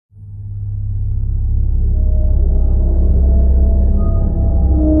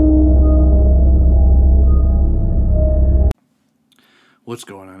What's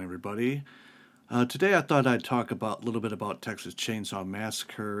going on, everybody? Today I thought I'd talk about a little bit about Texas Chainsaw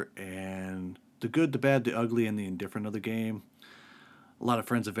Massacre and the good, the bad, the ugly, and the indifferent of the game. A lot of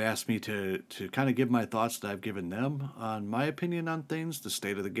friends have asked me to kind of give my thoughts that I've given them on my opinion on things, the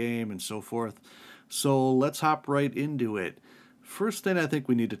state of the game, and so forth. So let's hop right into it. First thing I think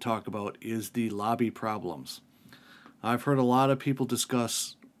we need to talk about is the lobby problems. I've heard a lot of people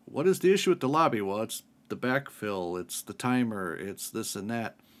discuss what is the issue with the lobby? Well, it's the backfill, it's the timer, it's this and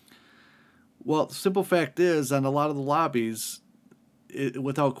that. Well, the simple fact is, on a lot of the lobbies,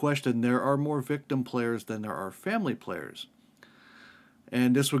 without question, there are more victim players than there are family players.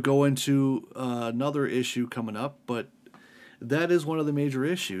 And this would go into another issue coming up, but that is one of the major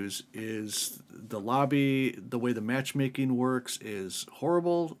issues is the lobby, the way the matchmaking works is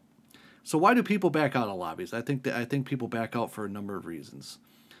horrible. So why do people back out of lobbies? I think people back out for a number of reasons.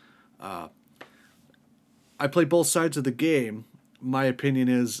 I play both sides of the game. My opinion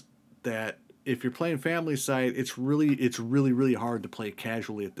is that if you're playing family side, it's really hard to play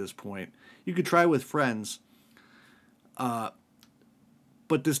casually at this point. You could try with friends, but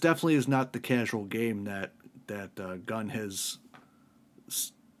this definitely is not the casual game that Gun has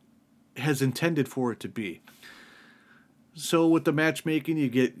intended for it to be. So with the matchmaking,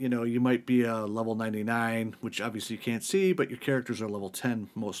 you might be a level 99, which obviously you can't see, but your characters are level 10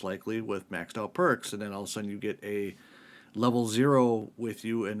 most likely with maxed out perks, and then all of a sudden you get a level 0 with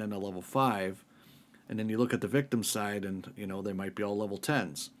you and then a level 5, and then you look at the victim side and they might be all level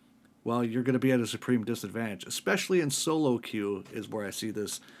 10s. Well, you're going to be at a supreme disadvantage, especially in solo queue is where I see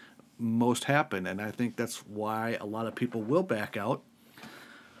this most happen, and I think that's why a lot of people will back out.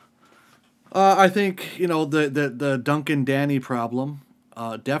 I think the Duncan Danny problem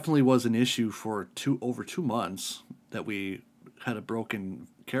definitely was an issue for over 2 months that we had a broken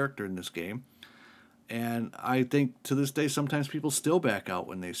character in this game, and I think to this day sometimes people still back out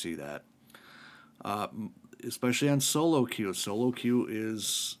when they see that, especially on solo queue. Solo queue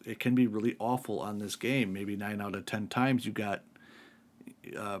it can be really awful on this game. Maybe 9 out of 10 times you got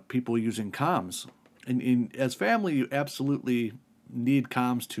people using comms, and as family you absolutely need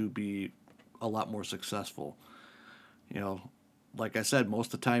comms to be a lot more successful. You know, like I said,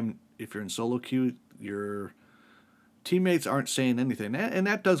 most of the time, if you're in solo queue, your teammates aren't saying anything, and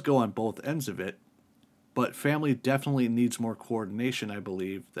that does go on both ends of it. But family definitely needs more coordination, I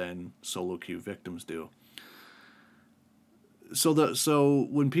believe, than solo queue victims do. So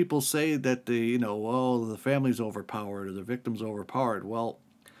when people say that the family's overpowered or the victim's overpowered, well,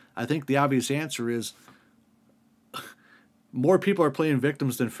 I think the obvious answer is more people are playing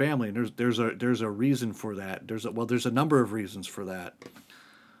victims than family, and there's a reason for that. There's a number of reasons for that.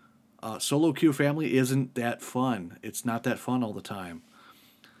 Solo queue family isn't that fun. It's not that fun all the time.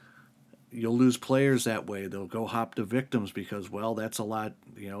 You'll lose players that way. They'll go hop to victims because, well, that's a lot.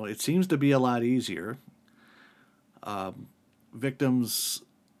 It seems to be a lot easier. Victims,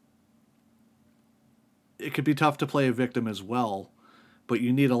 it could be tough to play a victim as well, but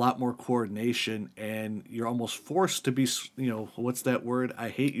you need a lot more coordination, and you're almost forced to be, what's that word? I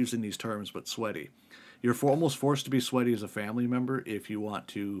hate using these terms, but sweaty. You're almost forced to be sweaty as a family member if you want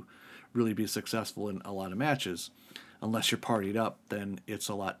to really be successful in a lot of matches. Unless you're partied up, then it's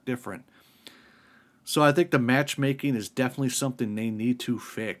a lot different. So I think the matchmaking is definitely something they need to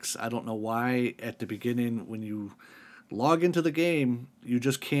fix. I don't know why at the beginning when you log into the game, you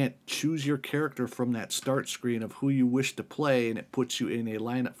just can't choose your character from that start screen of who you wish to play, and it puts you in a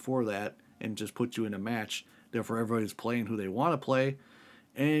lineup for that and just puts you in a match. Therefore, everybody's playing who they want to play,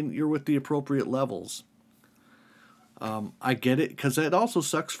 and you're with the appropriate levels. I get it, because it also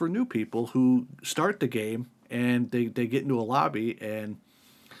sucks for new people who start the game and they get into a lobby, and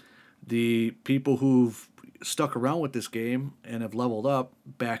the people who've stuck around with this game and have leveled up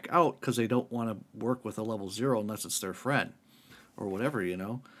back out because they don't want to work with a level 0 unless it's their friend or whatever.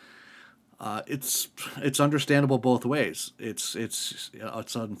 It's understandable both ways. It's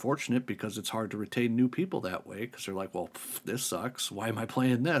unfortunate because it's hard to retain new people that way because they're like, well, this sucks, why am I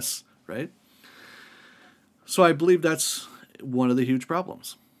playing this, right? So I believe that's one of the huge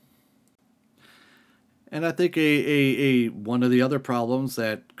problems. And I think a one of the other problems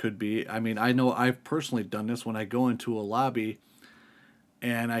that could be, I mean, I know I've personally done this when I go into a lobby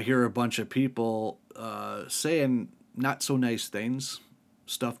and I hear a bunch of people saying not so nice things,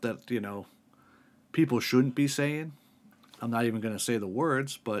 stuff that, people shouldn't be saying. I'm not even going to say the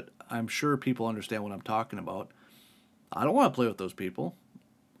words, but I'm sure people understand what I'm talking about. I don't want to play with those people.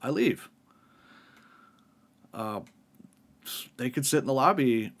 I leave. They could sit in the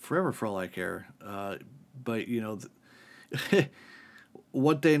lobby forever for all I care. But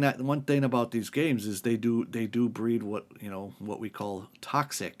One thing about these games is they do breed what we call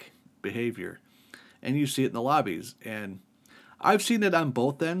toxic behavior, and you see it in the lobbies. And I've seen it on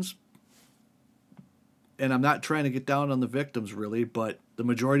both ends, and I'm not trying to get down on the victims really, but the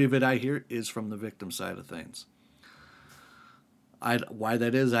majority of it I hear is from the victim side of things. Why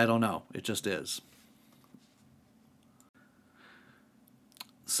that is, I don't know. It just is.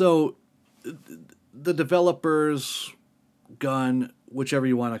 So the developers, gun, whichever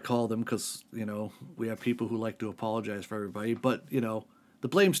you want to call them, because we have people who like to apologize for everybody, but the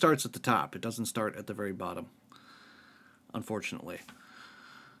blame starts at the top. It doesn't start at the very bottom, unfortunately.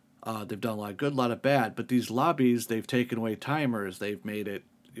 They've done a lot of good, a lot of bad, but these lobbies, they've taken away timers. They've made it,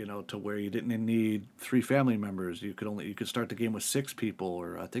 to where you didn't need three family members. You could start the game with six people,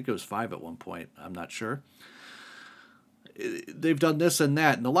 or I think it was five at one point. I'm not sure. They've done this and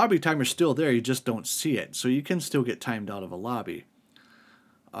that, and the lobby timer's still there. You just don't see it, so you can still get timed out of a lobby.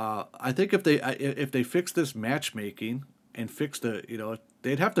 I think if they fix this matchmaking and fix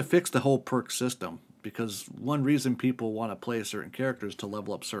they'd have to fix the whole perk system, because one reason people want to play certain characters to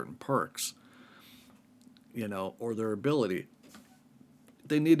level up certain perks, or their ability.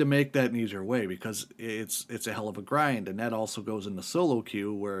 They need to make that an easier way, because it's a hell of a grind, and that also goes in the solo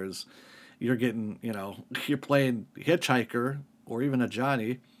queue, whereas you're getting, you're playing Hitchhiker or even a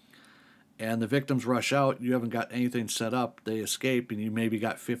Johnny, and the victims rush out, you haven't got anything set up, they escape, and you maybe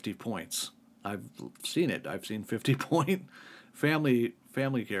got 50 points. I've seen it. I've seen 50-point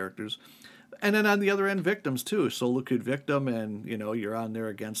family characters. And then on the other end, victims too. Solo queued victim, and you're on there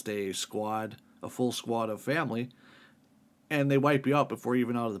against a full squad of family, and they wipe you out before you're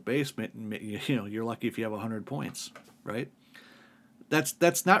even out of the basement, and you're lucky if you have 100 points, right?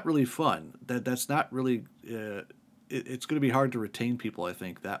 That's not really fun. That's not really. It's going to be hard to retain people, I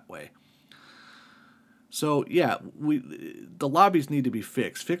think, that way. So yeah, the lobbies need to be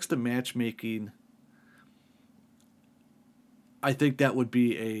fixed. Fix the matchmaking. I think that would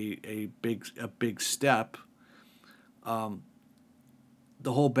be a big step. The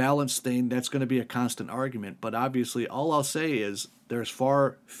whole balance thing, that's going to be a constant argument. But obviously, all I'll say is there's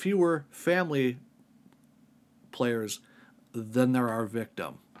far fewer family players than there are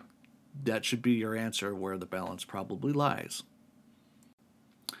victim. That should be your answer where the balance probably lies.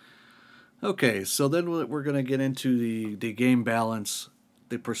 Okay, so then we're going to get into the game balance,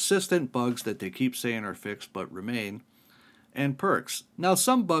 the persistent bugs that they keep saying are fixed but remain, and perks. Now,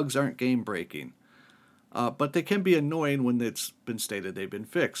 some bugs aren't game breaking, but they can be annoying when it's been stated they've been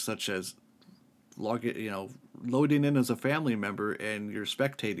fixed, such as loading in as a family member and you're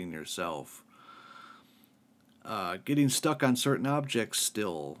spectating yourself. Getting stuck on certain objects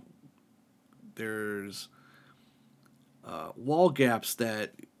still. There's wall gaps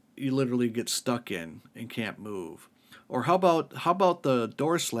that you literally get stuck in and can't move. Or how about the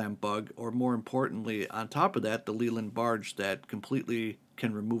door slam bug, or more importantly, on top of that, the Leland barge that completely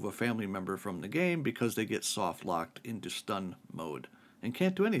can remove a family member from the game because they get soft locked into stun mode and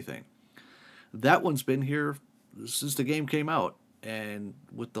can't do anything. That one's been here since the game came out, and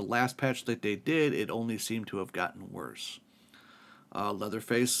with the last patch that they did, it only seemed to have gotten worse.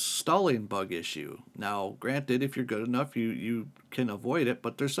 Leatherface stalling bug issue. Now, granted, if you're good enough, you can avoid it,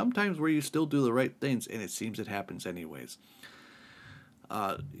 but there's sometimes where you still do the right things, and it seems it happens anyways.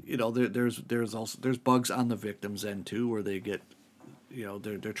 There's bugs on the victim's end too, where they get,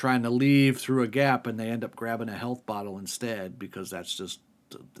 they're trying to leave through a gap and they end up grabbing a health bottle instead, because that's just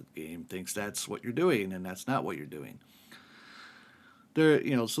the game thinks that's what you're doing, and that's not what you're doing.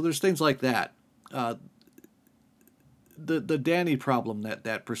 So there's things like that. The Danny problem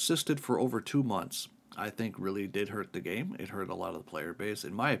that persisted for over 2 months, I think really did hurt the game. It hurt a lot of the player base,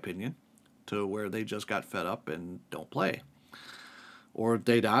 in my opinion, to where they just got fed up and don't play. Or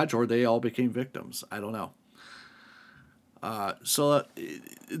they dodge, or they all became victims. I don't know. So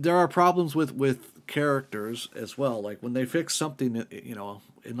there are problems with characters as well. Like when they fix something, in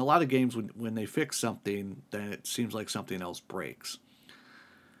a lot of games, when they fix something, then it seems like something else breaks.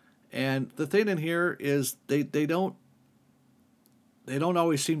 And the thing in here is they don't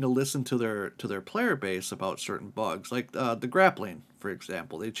always seem to listen to their player base about certain bugs, like the grappling, for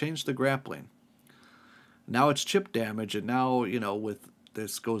example. They changed the grappling. Now it's chip damage, and now with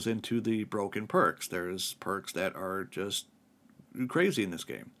this goes into the broken perks. There's perks that are just crazy in this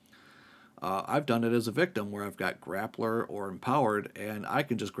game. I've done it as a victim where I've got grappler or empowered, and I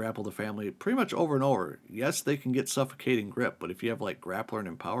can just grapple the family pretty much over and over. Yes, they can get suffocating grip, but if you have like grappler and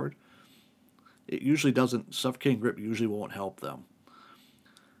empowered, it usually doesn't. Suffocating grip usually won't help them.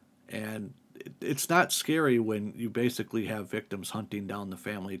 And it's not scary when you basically have victims hunting down the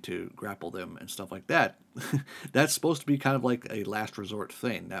family to grapple them and stuff like that. That's supposed to be kind of like a last resort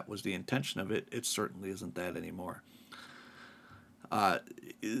thing. That was the intention of it. It certainly isn't that anymore. Uh,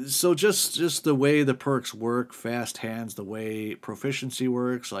 so just the way the perks work, fast hands, the way proficiency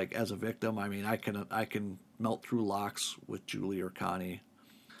works, like as a victim, I mean, I can melt through locks with Julie or Connie.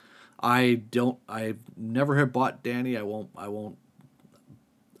 I've never have bought Danny. I won't.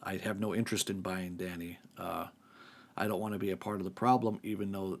 I have no interest in buying Danny. I don't want to be a part of the problem,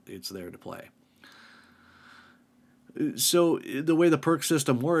 even though it's there to play. So the way the perk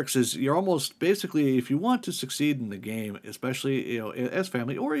system works is you're almost basically, if you want to succeed in the game, especially as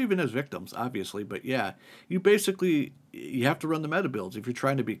family or even as victims, obviously, but yeah, you have to run the meta builds if you're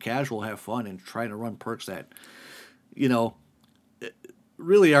trying to be casual, have fun, and trying to run perks that you know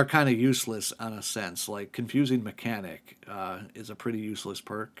really are kind of useless on a sense. Like confusing mechanic is a pretty useless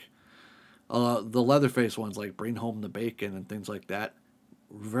perk. The Leatherface ones like bring home the bacon and things like that,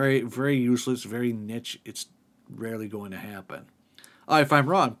 very very useless, very niche. It's rarely going to happen. If I'm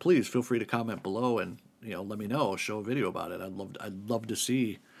wrong, please feel free to comment below and let me know. Show a video about it. I'd love to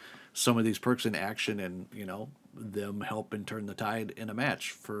see some of these perks in action and them help and turn the tide in a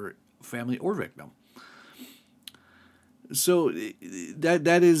match for family or victim. So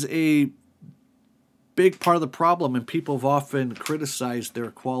that is a big part of the problem, and people have often criticized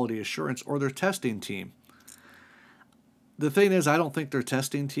their quality assurance or their testing team. The thing is, I don't think their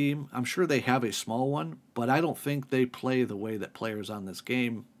testing team, I'm sure they have a small one, but I don't think they play the way that players on this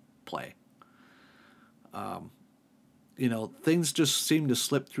game play. Things just seem to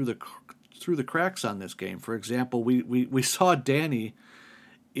slip through the cracks on this game. For example, we saw Danny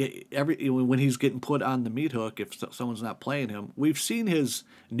when he's getting put on the meat hook, if someone's not playing him. We've seen his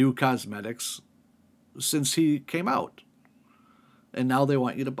new cosmetics since he came out, and now they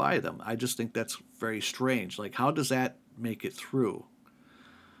want you to buy them. I just think that's very strange. Like, how does that make it through?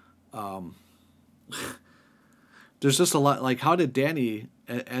 There's just a lot. Like, how did Danny,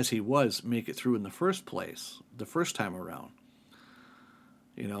 as he was, make it through in the first place, the first time around?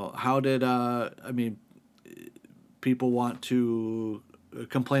 How did people want to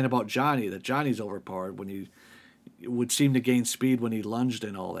complain about Johnny, that Johnny's overpowered when he would seem to gain speed when he lunged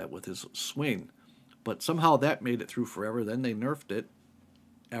and all that with his swing, but somehow that made it through forever. Then they nerfed it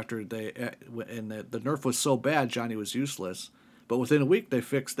after and the nerf was so bad Johnny was useless. But within a week they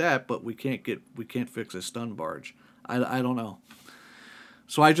fixed that, but we can't fix a stun barge. I don't know.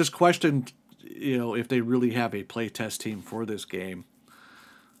 So I just questioned, if they really have a playtest team for this game.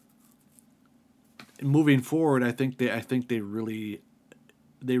 Moving forward, I think they really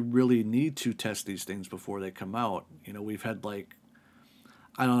need to test these things before they come out. We've had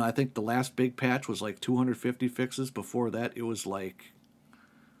I don't know, I think the last big patch was like 250 fixes. Before that, it was like,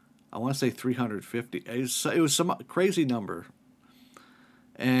 I want to say 350. It was some crazy number.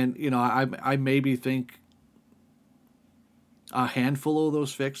 And, I maybe think a handful of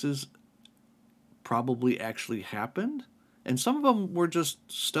those fixes probably actually happened. And some of them were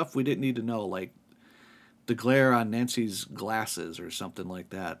just stuff we didn't need to know, like the glare on Nancy's glasses or something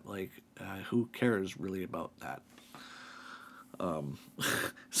like that. Like, who cares really about that?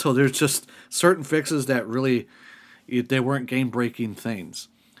 So there's just certain fixes that really, they weren't game-breaking things.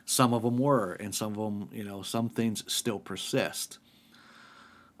 Some of them were, and some of them, some things still persist.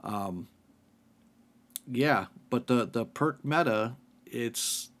 Yeah, but the perk meta,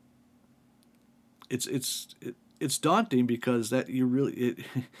 it's daunting, because that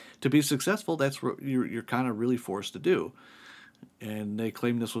to be successful, that's what you're kind of really forced to do. And they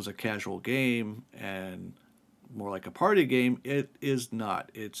claim this was a casual game and more like a party game. It is not.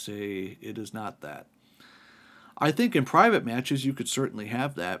 It is not that. I think in private matches you could certainly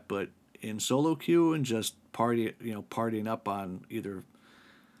have that, but in solo queue and just partying up on either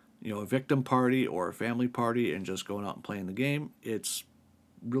a victim party or a family party and just going out and playing the game, it's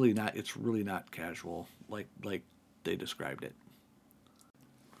really not casual like they described it.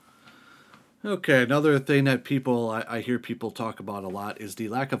 Okay, another thing that I hear people talk about a lot is the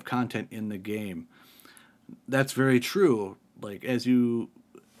lack of content in the game. That's very true. Like, as you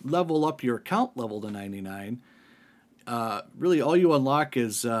level up your account level to 99, really all you unlock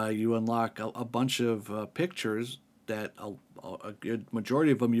is you unlock a bunch of pictures that a good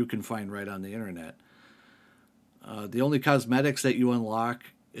majority of them you can find right on the internet. The only cosmetics that you unlock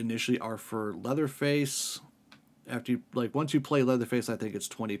initially are for Leatherface. Once you play Leatherface, I think it's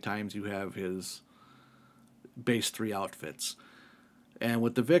 20 times you have his base 3 outfits. And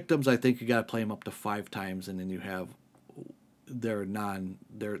with the victims, I think you got to play them up to 5 times, and then you have their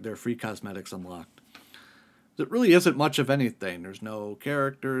free cosmetics unlocked. there really isn't much of anything. There's no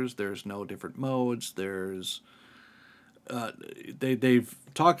characters. There's no different modes. There's they've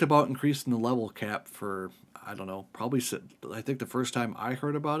talked about increasing the level cap for, I don't know, probably, I think the first time I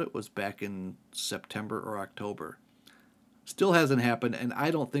heard about it was back in September or October. Still hasn't happened, and I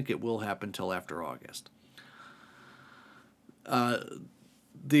don't think it will happen till after August.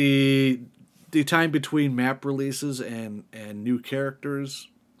 The the time between map releases and new characters,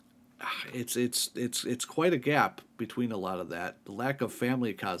 it's quite a gap between a lot of that. The lack of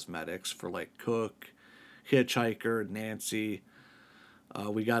family cosmetics for like Cook, Hitchhiker, Nancy.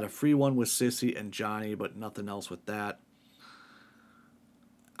 We got a free one with Sissy and Johnny, but nothing else with that.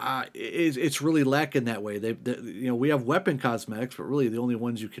 It's really lacking that way. We have weapon cosmetics, but really the only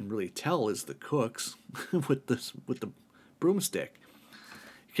ones you can really tell is the Cooks with the broomstick.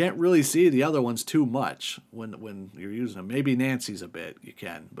 You can't really see the other ones too much when you're using them. Maybe Nancy's a bit, you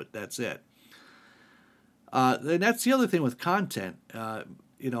can, but that's it. And that's the other thing with content. I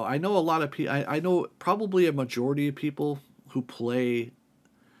know a lot of people. I know probably a majority of people who play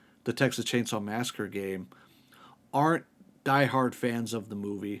the Texas Chainsaw Massacre game aren't diehard fans of the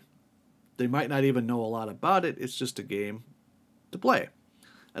movie. They might not even know a lot about it. It's just a game to play,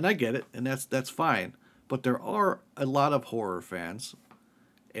 and I get it, and that's fine. But there are a lot of horror fans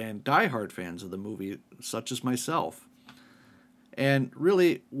and diehard fans of the movie, such as myself. And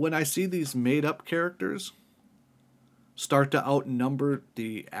really, when I see these made-up characters start to outnumber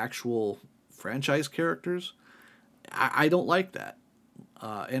the actual franchise characters, I don't like that.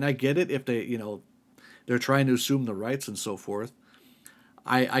 And I get it if they're trying to assume the rights and so forth.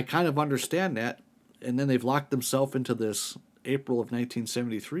 I kind of understand that. And then they've locked themselves into this April of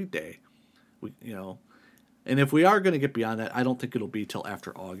 1973 day. And if we are going to get beyond that, I don't think it'll be till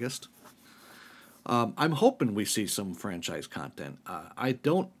after August. I'm hoping we see some franchise content. I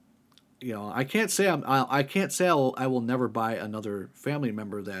don't, I can't say I can't say I will never buy another family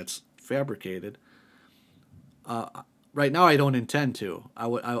member that's fabricated. Right now, I don't intend to.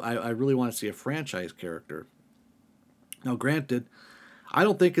 I really want to see a franchise character. Now, granted, I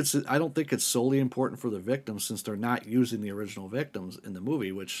don't think it's solely important for the victims, since they're not using the original victims in the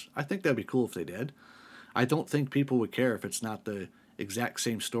movie, which I think that'd be cool if they did. I don't think people would care if it's not the exact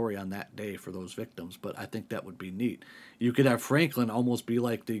same story on that day for those victims, but I think that would be neat. You could have Franklin almost be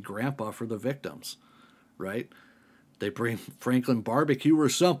like the grandpa for the victims, right? They bring Franklin barbecue or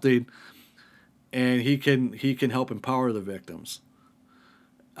something, and he can help empower the victims.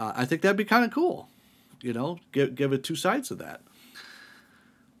 I think that'd be kind of cool, give it two sides of that.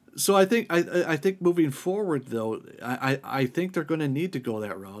 So I think moving forward, though, I think they're going to need to go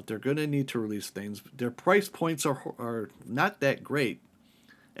that route. They're going to need to release things. Their price points are not that great.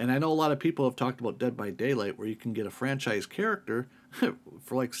 And I know a lot of people have talked about Dead by Daylight, where you can get a franchise character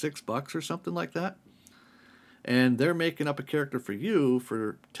for like $6 or something like that. And they're making up a character for you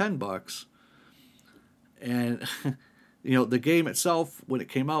for $10. And, the game itself, when it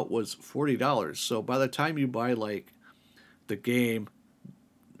came out, was $40. So by the time you buy, like, the game,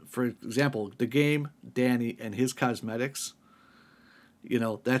 for example, the game, Danny, and his cosmetics,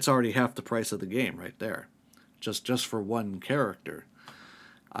 that's already half the price of the game right there, just for one character.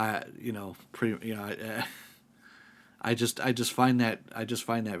 I just find that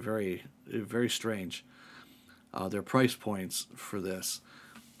very, very strange. Their price points for this.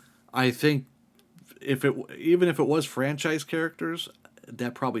 I think even if it was franchise characters,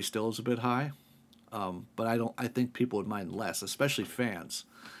 that probably still is a bit high. But I think people would mind less, especially fans.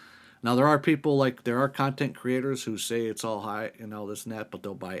 Now, there are content creators who say it's all high and all this and that, but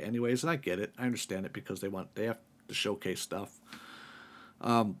they'll buy it anyways, and I get it. I understand it, because they have to showcase stuff.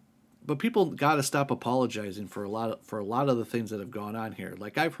 But people got to stop apologizing for a lot of the things that have gone on here.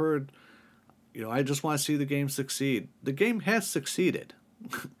 Like, I've heard, I just want to see the game succeed. The game has succeeded.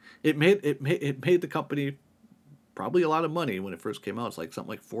 It made the company probably a lot of money when it first came out. It's like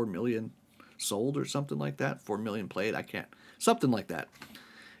something like 4 million sold or something like that. 4 million played. Something like that.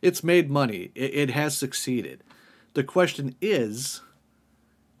 It's made money. It has succeeded. The question is,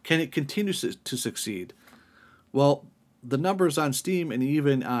 can it continue to succeed? Well, the numbers on Steam and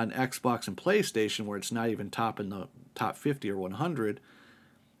even on Xbox and PlayStation, where it's not even in the top 50 or 100,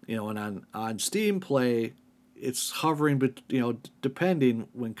 and on Steam Play, it's hovering, depending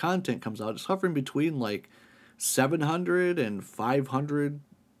when content comes out, it's hovering between like 700 and 500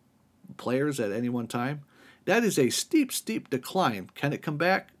 players at any one time. That is a steep, steep decline. Can it come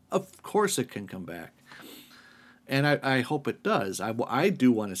back? Of course it can come back. And I hope it does. I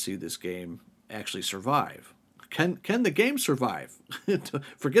do want to see this game actually survive. Can the game survive?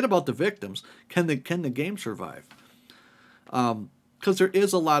 Forget about the victims. Can the game survive? because there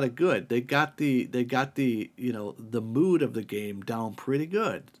is a lot of good. They got the the mood of the game down pretty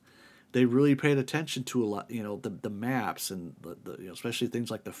good. They really paid attention to a lot, the maps and the especially things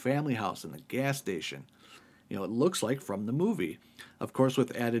like the family house and the gas station. It looks like from the movie. Of course,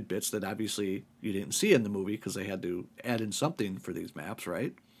 with added bits that obviously you didn't see in the movie because they had to add in something for these maps,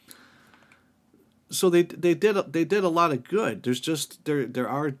 right? So they did a lot of good. There's just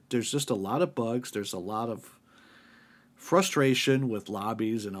a lot of bugs. There's a lot of frustration with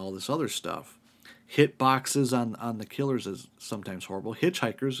lobbies and all this other stuff. Hit boxes on the killers is sometimes horrible.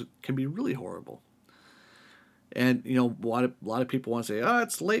 Hitchhikers can be really horrible. And a lot of people want to say, oh,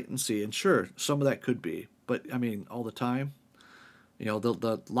 it's latency, and sure, some of that could be. But I mean, all the time,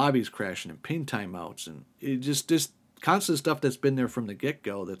 the lobbies crashing and ping timeouts, and it just constant stuff that's been there from the get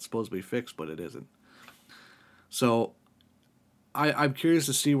go that's supposed to be fixed, but it isn't. So I'm curious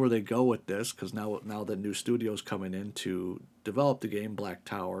to see where they go with this because now the new studio's coming in to develop the game Black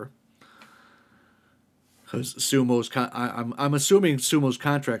Tower. Because I'm assuming Sumo's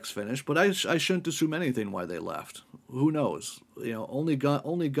contract's finished, but I shouldn't assume anything why they left. Who knows? Only Gun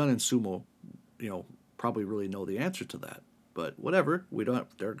and Sumo, probably really know the answer to that. But whatever, we don't.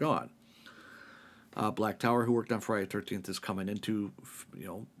 They're gone. Black Tower, who worked on Friday the 13th, is coming in to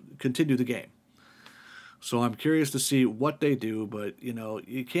continue the game. So I'm curious to see what they do, but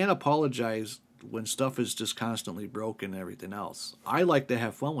you can't apologize when stuff is just constantly broken and everything else. I like to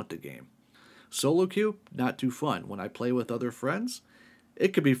have fun with the game. Solo queue, not too fun. When I play with other friends, it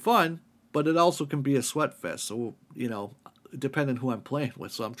can be fun, but it also can be a sweat fest. So, depending who I'm playing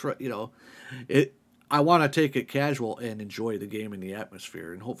with. So I'm it. I want to take it casual and enjoy the game and the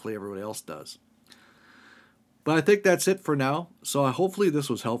atmosphere, and hopefully everybody else does. But I think that's it for now. So hopefully this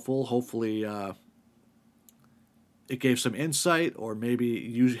was helpful. Hopefully it gave some insight, or maybe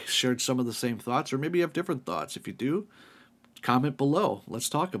you shared some of the same thoughts, or maybe you have different thoughts. If you do, comment below. Let's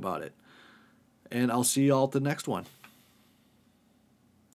talk about it. And I'll see you all at the next one.